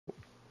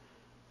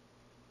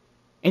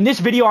In this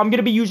video, I'm going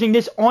to be using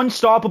this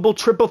unstoppable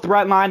triple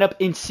threat lineup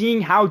and seeing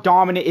how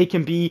dominant it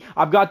can be.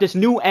 I've got this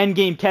new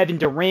endgame Kevin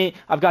Durant,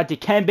 I've got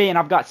Dikembe, and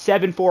I've got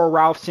 7-4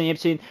 Ralph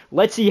Sampson.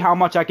 Let's see how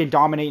much I can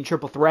dominate in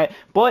triple threat.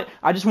 But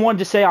I just wanted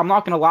to say, I'm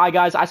not going to lie,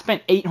 guys. I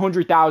spent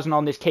 $800,000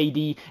 on this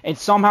KD, and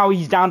somehow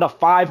he's down to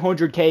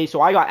 500K,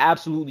 so I got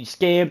absolutely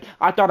scammed.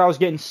 I thought I was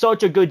getting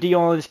such a good deal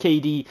on this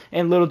KD,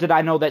 and little did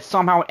I know that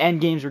somehow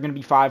endgames were going to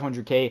be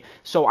 500K,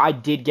 so I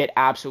did get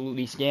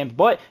absolutely scammed.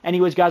 But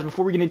anyways, guys,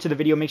 before we get into the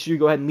video, make sure you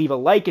go ahead and leave a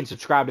like and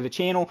subscribe to the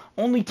channel.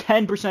 Only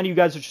 10% of you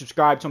guys are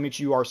subscribed, so make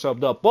sure you are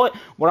subbed up. But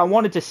what I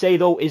wanted to say,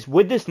 though, is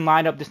with this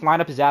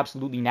lineup is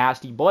absolutely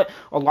nasty, but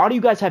a lot of you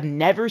guys have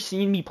never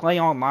seen me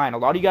play online. A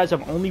lot of you guys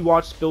have only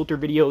watched filter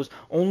videos,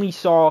 only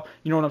saw,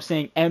 you know what I'm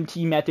saying,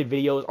 MT method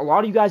videos. A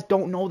lot of you guys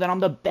don't know that I'm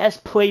the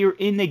best player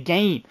in the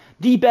game.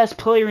 The best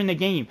player in the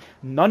game.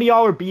 None of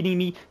y'all are beating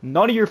me.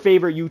 None of your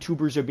favorite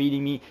YouTubers are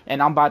beating me,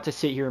 and I'm about to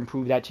sit here and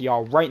prove that to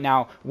y'all right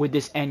now with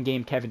this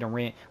endgame Kevin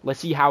Durant.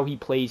 Let's see how he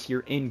plays here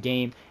in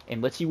game,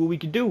 and let's see what we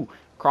can do.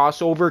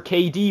 Crossover,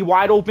 KD,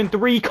 wide open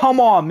three. Come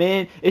on,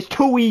 man. It's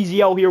too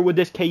easy out here with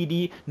this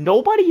KD.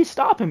 Nobody is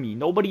stopping me.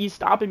 Nobody is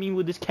stopping me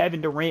with this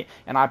Kevin Durant,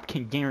 and I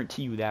can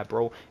guarantee you that,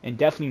 bro. And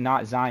definitely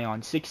not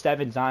Zion.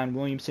 6'7" Zion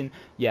Williamson.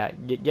 Yeah,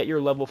 get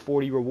your level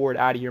 40 reward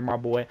out of here, my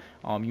boy.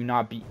 You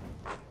not beat...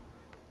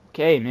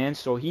 Okay, man,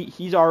 so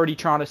he's already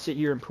trying to sit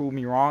here and prove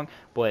me wrong,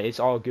 but it's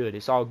all good.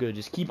 It's all good.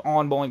 Just keep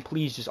on-balling.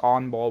 Please just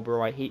on-ball,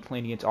 bro. I hate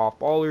playing against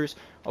off-ballers.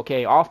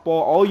 Okay,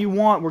 off-ball, all you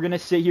want. We're going to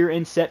sit here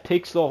and set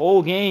picks the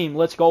whole game.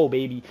 Let's go,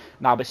 baby.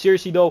 Nah, but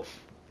seriously, though,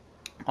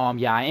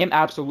 yeah, I am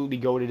absolutely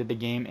goated at the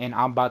game, and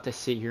I'm about to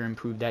sit here and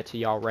prove that to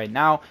y'all right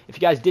now. If you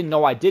guys didn't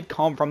know, I did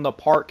come from the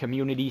park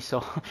community,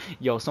 so,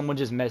 yo, someone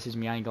just messaged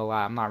me, I ain't gonna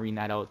lie, I'm not reading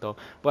that out, though.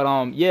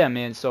 But, yeah,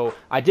 man, so,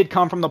 I did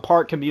come from the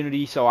park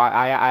community, so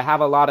I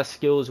have a lot of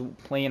skills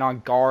playing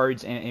on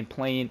guards and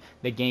playing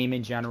the game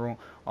in general.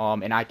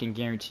 And I can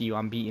guarantee you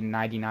I'm beating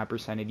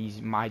 99% of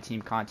these My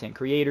Team content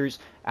creators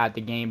at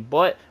the game.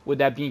 But with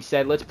that being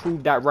said, let's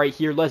prove that right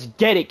here. Let's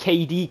get it,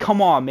 KD.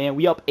 Come on, man.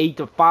 We up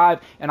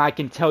 8-5, and I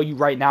can tell you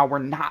right now we're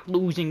not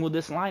losing with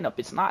this lineup.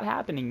 It's not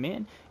happening,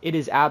 man. It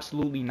is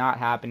absolutely not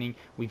happening.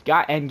 We've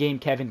got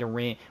endgame Kevin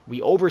Durant.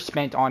 We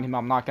overspent on him,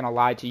 I'm not going to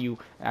lie to you,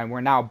 and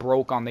we're now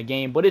broke on the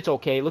game. But it's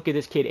okay. Look at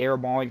this kid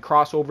airballing.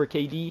 Crossover,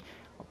 KD.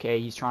 Okay,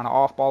 he's trying to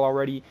off-ball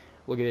already.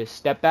 Look at this.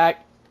 Step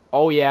back.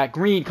 Oh, yeah,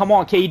 green. Come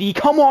on, KD.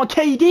 Come on,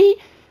 KD.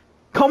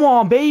 Come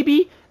on,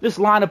 baby. This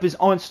lineup is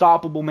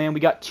unstoppable, man. We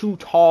got two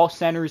tall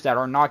centers that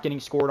are not getting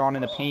scored on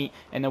in the paint.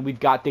 And then we've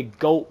got the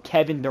GOAT,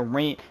 Kevin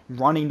Durant,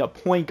 running the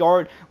point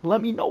guard.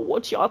 Let me know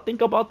what y'all think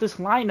about this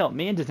lineup,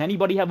 man. Does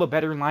anybody have a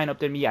better lineup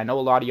than me? I know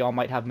a lot of y'all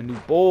might have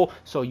Manute Bol,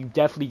 so you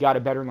definitely got a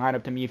better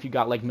lineup than me. If you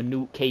got, like,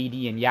 Manute,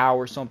 KD, and Yao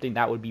or something,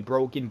 that would be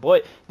broken.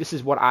 But this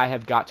is what I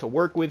have got to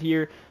work with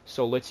here.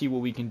 So let's see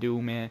what we can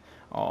do, man.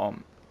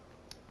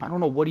 I don't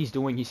know what he's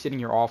doing. He's sitting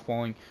here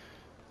off-balling.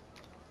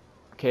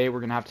 Okay, we're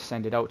going to have to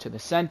send it out to the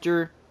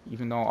center.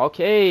 Even though,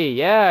 okay,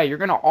 yeah, you're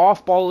going to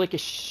off-ball like a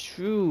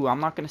shoe. I'm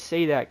not going to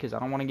say that because I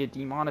don't want to get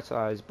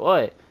demonetized.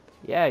 But,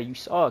 yeah, you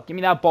suck. Give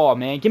me that ball,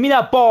 man. Give me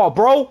that ball,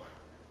 bro.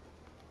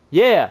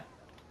 Yeah.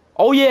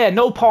 Oh, yeah,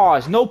 no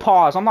pause. No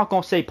pause. I'm not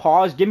going to say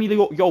pause. Give me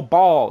your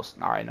balls.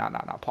 All right, no,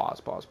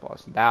 pause.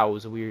 That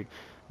was weird.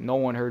 No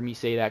one heard me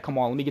say that. Come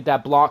on, let me get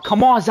that block.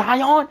 Come on,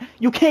 Zion.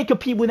 You can't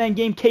compete with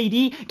endgame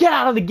KD. Get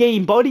out of the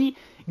game, buddy.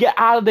 Get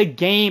out of the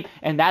game.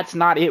 And that's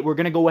not it. We're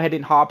going to go ahead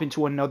and hop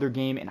into another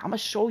game. And I'm going to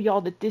show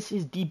y'all that this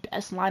is the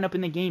best lineup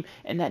in the game.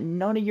 And that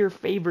none of your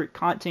favorite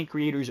content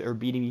creators are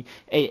beating me.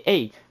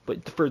 Hey,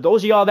 but for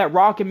those of y'all that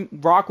rock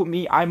with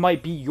me, I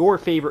might be your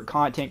favorite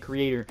content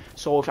creator.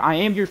 So if I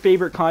am your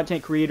favorite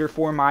content creator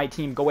for my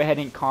team, go ahead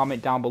and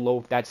comment down below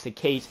if that's the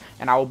case.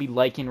 And I will be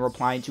liking and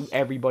replying to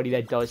everybody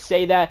that does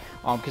say that.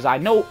 Because I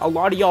know a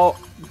lot of y'all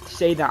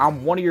say that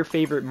I'm one of your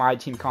favorite My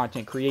Team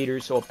content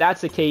creators. So if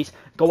that's the case,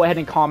 go ahead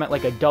and comment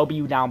like a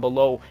W down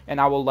below,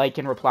 and I will like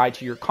and reply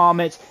to your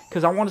comments,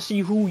 because I want to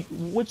see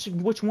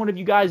which one of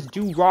you guys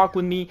do rock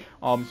with me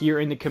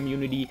here in the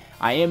community.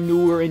 I am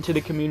newer into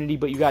the community,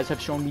 but you guys have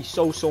shown me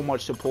so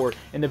much support.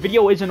 And the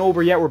video isn't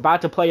over yet. We're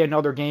about to play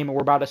another game, and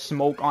we're about to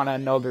smoke on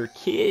another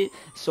kid.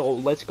 So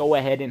let's go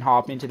ahead and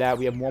hop into that.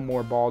 We have one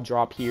more ball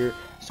drop here,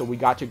 so we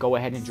got to go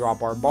ahead and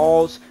drop our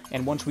balls.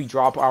 And once we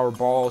drop our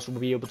balls, we'll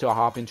be able to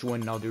hop into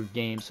another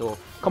game. So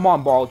come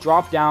on, ball,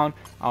 drop down,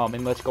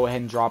 and let's go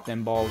ahead and drop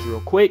them balls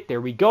real quick.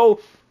 There we go.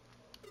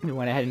 We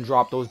went ahead and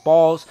dropped those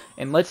balls,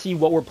 and let's see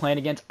what we're playing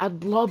against.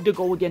 I'd love to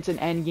go against an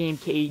endgame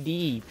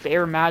KD.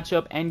 Fair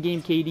matchup,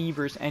 endgame KD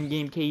versus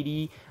endgame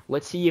KD.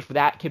 Let's see if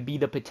that could be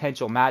the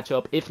potential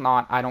matchup. If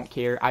not, I don't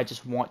care. I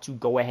just want to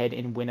go ahead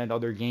and win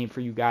another game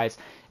for you guys.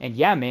 And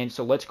yeah, man,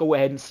 so let's go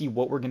ahead and see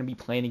what we're going to be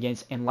playing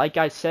against. And like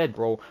I said,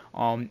 bro,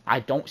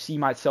 I don't see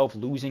myself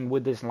losing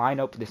with this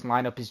lineup. This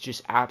lineup is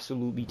just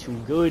absolutely too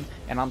good,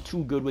 and I'm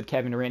too good with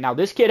Kevin Durant. Now,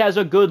 this kid has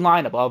a good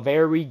lineup, a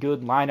very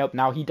good lineup.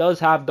 Now, he does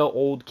have the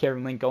old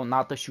Karolinko,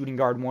 not the shooting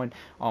guard one.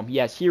 He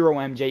has Hero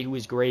MJ, who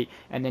is great,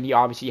 and then he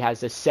obviously has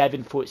the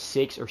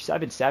 7'6" or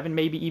 7'7"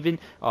 maybe even,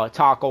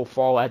 Taco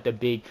Fall at the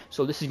big.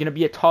 So this is going to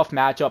be a tough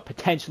matchup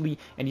potentially,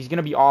 and he's going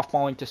to be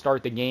off-balling to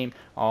start the game.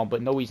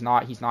 But no, he's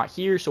not. He's not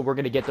here, so we're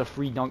going to get the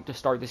free dunk to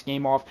start this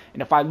game off.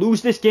 And if I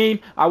lose this game,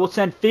 I will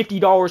send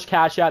 $50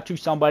 cash out to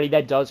somebody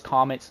that does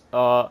comment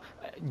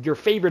your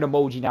favorite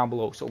emoji down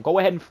below. So go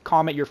ahead and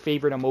comment your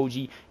favorite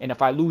emoji, and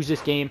if I lose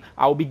this game,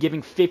 I will be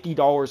giving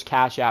 $50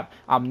 cash app.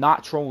 I'm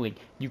not trolling.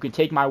 You can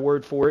take my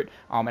word for it,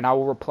 and I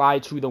will reply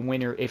to the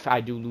winner if I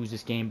do lose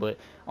this game. But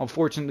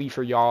unfortunately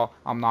for y'all,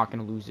 I'm not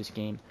going to lose this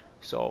game.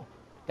 So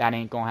that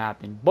ain't going to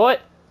happen.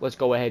 But let's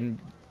go ahead and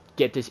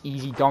get this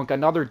easy dunk.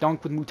 Another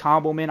dunk with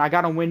Mutombo, man. I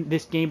got to win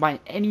this game by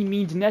any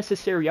means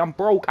necessary. I'm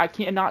broke. I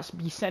cannot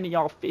be sending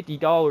y'all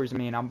 $50,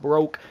 man. I'm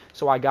broke.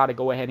 So I got to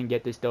go ahead and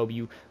get this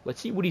W. Let's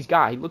see what he's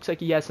got. He looks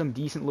like he has some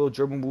decent little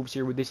dribble moves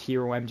here with this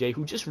hero MJ,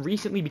 who just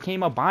recently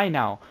became a buy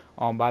now,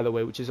 by the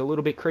way, which is a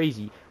little bit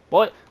crazy.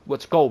 But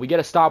let's go. We got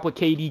to stop with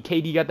KD.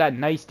 KD got that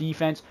nice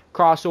defense.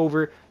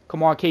 Crossover.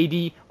 Come on,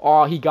 KD.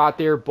 Oh, he got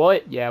there,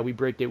 but yeah, we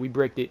bricked it. We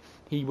bricked it.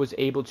 He was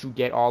able to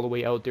get all the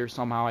way out there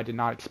somehow. I did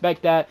not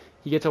expect that.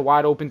 He gets a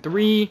wide open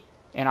three,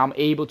 and I'm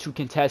able to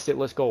contest it.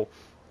 Let's go.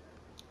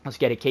 Let's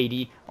get it,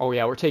 KD. Oh,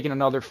 yeah, we're taking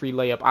another free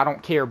layup. I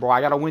don't care, bro.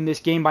 I got to win this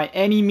game by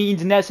any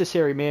means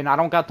necessary, man. I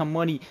don't got the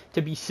money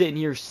to be sitting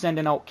here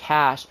sending out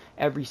cash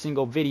every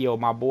single video,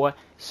 my boy.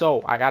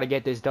 So, I got to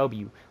get this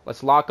W.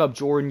 Let's lock up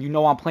Jordan. You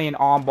know I'm playing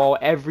on ball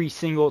every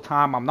single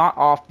time. I'm not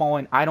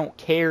off-balling. I don't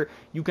care.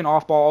 You can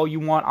off-ball all you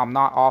want. I'm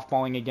not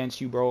off-balling against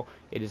you, bro.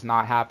 It is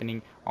not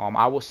happening.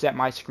 I will set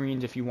my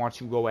screens if you want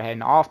to go ahead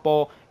and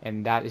off-ball,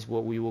 and that is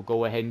what we will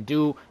go ahead and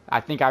do. I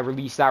think I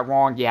released that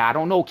wrong. Yeah, I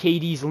don't know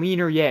KD's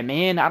leaner yet,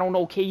 man. I don't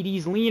know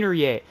KD's leaner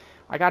yet.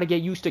 I got to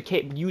get used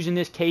to using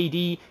this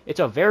KD.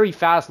 It's a very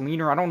fast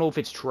leaner. I don't know if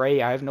it's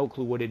Trey. I have no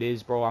clue what it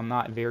is, bro. I'm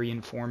not very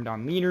informed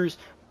on leaners,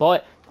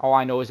 but all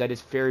I know is that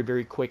it's very,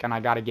 very quick, and I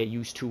got to get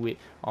used to it.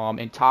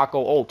 And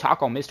Taco, oh,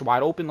 Taco missed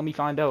wide open. Let me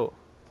find out.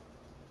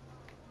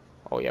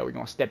 Oh, yeah, we're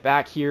going to step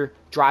back here.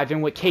 Drive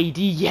in with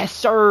KD. Yes,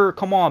 sir.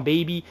 Come on,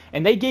 baby.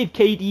 And they gave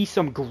KD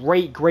some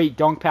great, great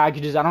dunk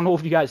packages. I don't know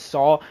if you guys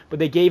saw, but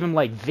they gave him,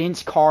 like,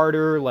 Vince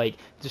Carter, like,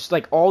 just,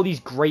 like, all these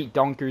great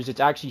dunkers. It's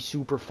actually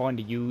super fun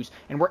to use.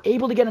 And we're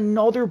able to get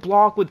another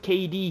block with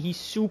KD. He's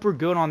super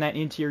good on that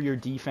interior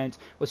defense.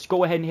 Let's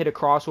go ahead and hit a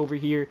crossover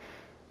here.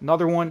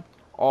 Another one.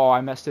 Oh,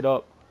 I messed it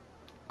up.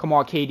 Come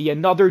on, KD,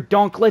 another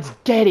dunk. Let's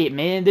get it,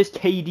 man. This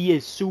KD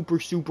is super,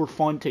 super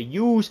fun to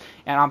use.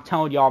 And I'm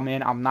telling y'all,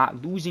 man, I'm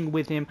not losing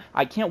with him.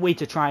 I can't wait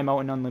to try him out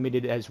in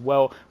Unlimited as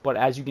well. But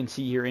as you can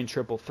see here in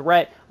Triple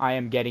Threat, I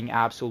am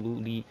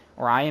absolutely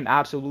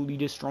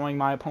destroying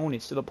my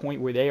opponents to the point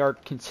where they are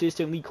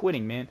consistently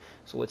quitting, man.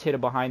 So let's hit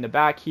it behind the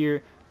back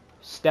here.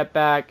 Step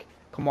back.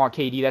 Come on,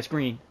 KD, that's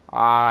green.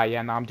 Ah,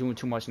 yeah, no, I'm doing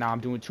too much now. I'm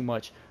doing too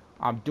much.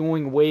 I'm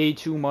doing way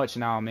too much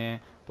now, man.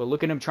 But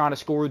look at him trying to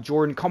score with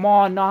Jordan. Come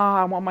on,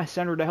 nah, I want my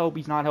center to help.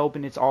 He's not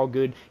helping. It's all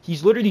good.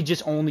 He's literally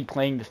just only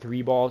playing the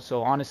 3-ball.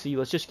 So, honestly,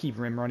 let's just keep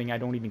rim running. I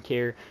don't even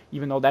care.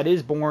 Even though that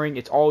is boring,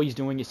 it's all he's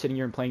doing is sitting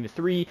here and playing the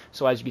 3.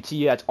 So, as you can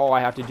see, that's all I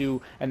have to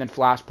do. And then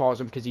flash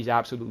pause him because he's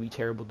absolutely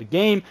terrible at the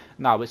game.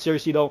 Nah, but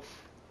seriously, though,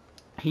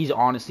 he's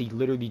honestly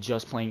literally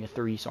just playing a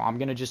 3. So, I'm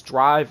going to just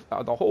drive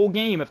the whole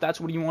game if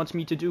that's what he wants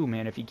me to do,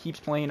 man. If he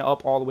keeps playing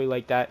up all the way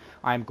like that,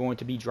 I'm going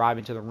to be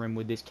driving to the rim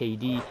with this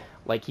KD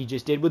like he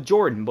just did with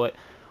Jordan. But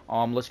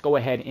let's go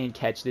ahead and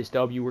catch this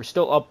W. We're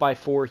still up by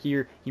 4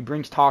 here. He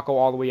brings Taco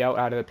all the way out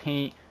of the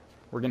paint.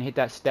 We're going to hit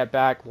that step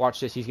back.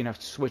 Watch this. He's going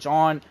to switch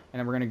on, and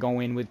then we're going to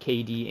go in with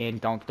KD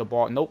and dunk the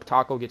ball. Nope,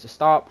 Taco gets a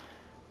stop.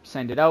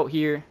 Send it out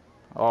here.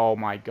 Oh,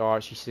 my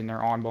gosh. He's sitting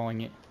there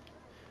on-balling it.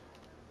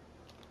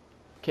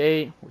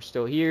 Okay, we're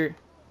still here.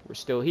 We're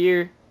still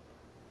here.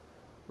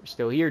 We're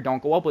still here.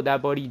 Don't go up with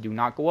that, buddy. Do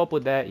not go up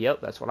with that.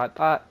 Yep, that's what I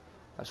thought.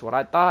 That's what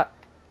I thought.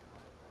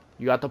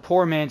 You got the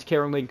poor man's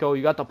Karolinko.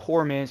 You got the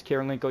poor man's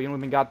Karolinko. You don't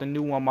even got the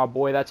new one, my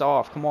boy. That's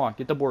off. Come on.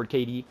 Get the board,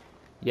 KD.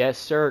 Yes,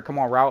 sir. Come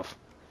on, Ralph.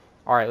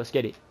 All right, let's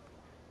get it.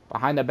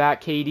 Behind the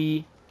back,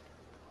 KD.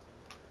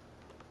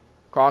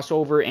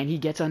 Crossover, and he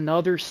gets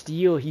another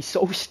steal. He's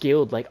so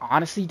skilled. Like,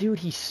 honestly, dude,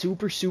 he's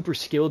super, super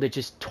skilled at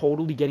just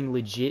totally getting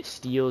legit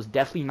steals.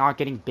 Definitely not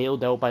getting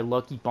bailed out by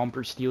lucky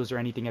bumper steals or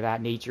anything of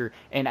that nature.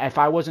 And if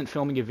I wasn't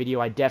filming a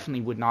video, I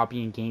definitely would not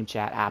be in game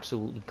chat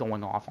absolutely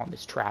going off on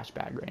this trash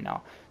bag right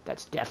now.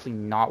 That's definitely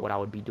not what I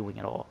would be doing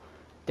at all.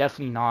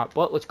 Definitely not.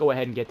 But let's go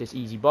ahead and get this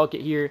easy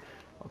bucket here.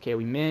 Okay,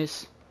 we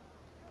miss.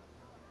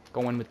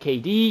 Going with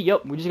KD.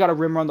 Yep, we just got to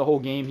rim run the whole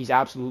game. He's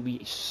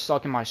absolutely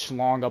sucking my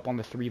schlong up on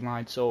the 3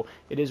 line. So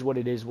it is what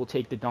it is. We'll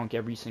take the dunk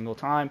every single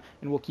time.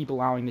 And we'll keep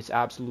allowing this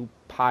absolute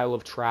pile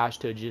of trash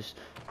to just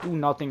do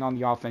nothing on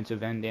the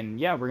offensive end.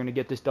 And yeah, we're going to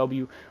get this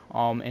W.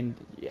 And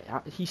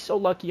yeah, he's so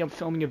lucky I'm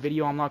filming a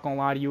video. I'm not going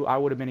to lie to you. I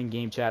would have been in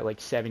game chat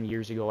like 7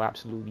 years ago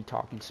absolutely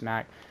talking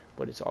smack.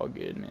 But it's all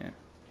good, man.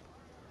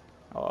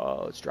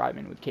 Let's drive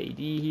in with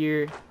KD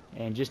here.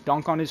 And just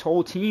dunk on his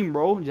whole team,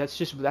 bro.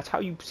 That's how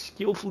you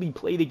skillfully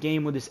play the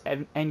game with this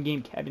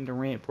endgame Kevin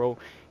Durant, bro.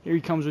 Here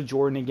he comes with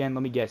Jordan again.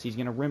 Let me guess. He's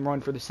going to rim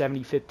run for the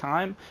 75th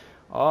time.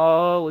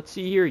 Let's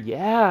see here.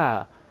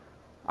 Yeah.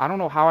 I don't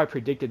know how I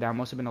predicted that.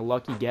 Must have been a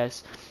lucky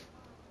guess.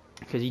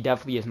 because he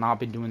definitely has not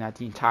been doing that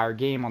the entire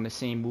game on the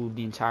same move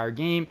the entire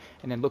game.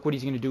 And then look what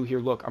he's going to do here.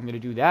 Look, I'm going to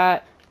do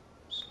that.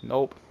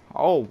 Nope.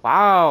 Oh,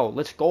 wow.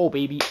 Let's go,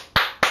 baby.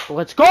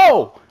 Let's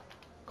go.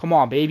 Come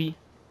on, baby.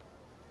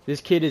 This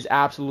kid is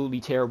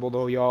absolutely terrible,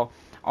 though, y'all.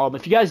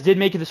 If you guys did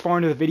make it this far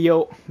into the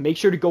video, make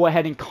sure to go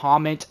ahead and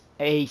comment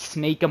a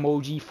snake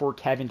emoji for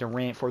Kevin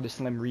Durant for the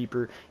Slim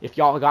Reaper. If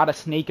y'all got a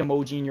snake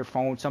emoji in your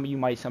phone, some of you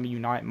might, some of you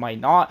might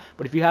not.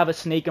 But if you have a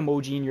snake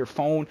emoji in your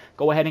phone,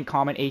 go ahead and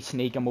comment a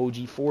snake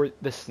emoji for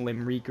the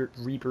Slim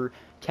Reaper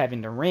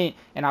Kevin Durant,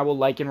 and I will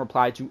like and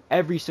reply to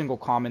every single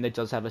comment that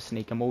does have a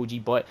snake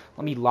emoji. But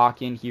let me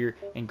lock in here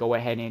and go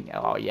ahead and,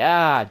 oh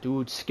yeah,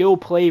 dude, skill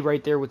play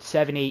right there with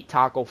 7'8"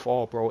 taco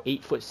fall, bro.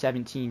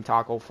 8'17"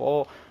 taco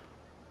fall.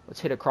 Let's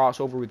hit a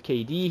crossover with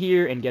KD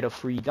here and get a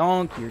free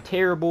dunk. You're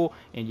terrible.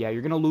 And yeah,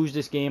 you're going to lose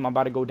this game. I'm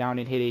about to go down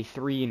and hit a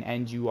 3 and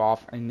end you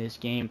off in this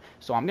game.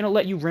 So I'm going to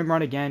let you rim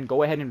run again.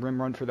 Go ahead and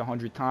rim run for the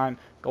 100th time.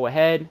 Go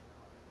ahead.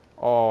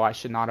 Oh, I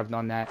should not have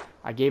done that.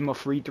 I gave him a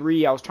free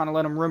 3. I was trying to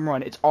let him rim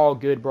run. It's all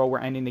good, bro. We're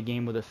ending the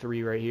game with a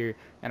 3 right here.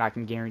 And I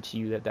can guarantee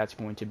you that that's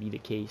going to be the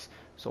case.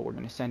 So we're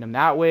going to send him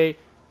that way.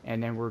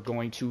 And then we're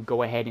going to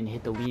go ahead and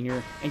hit the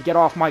leaner and get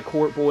off my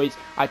court, boys.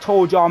 I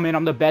told y'all, man,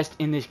 I'm the best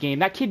in this game.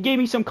 That kid gave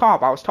me some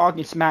comp. I was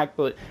talking smack,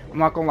 but I'm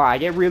not going to lie. I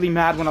get really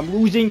mad when I'm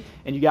losing,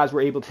 and you guys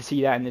were able to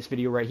see that in this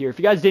video right here. If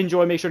you guys did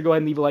enjoy, make sure to go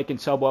ahead and leave a like and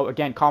sub.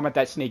 Again, comment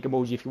that snake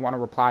emoji if you want to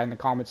reply in the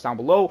comments down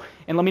below.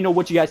 And let me know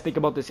what you guys think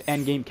about this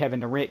endgame Kevin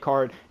Durant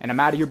card. And I'm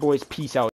out of here, boys. Peace out.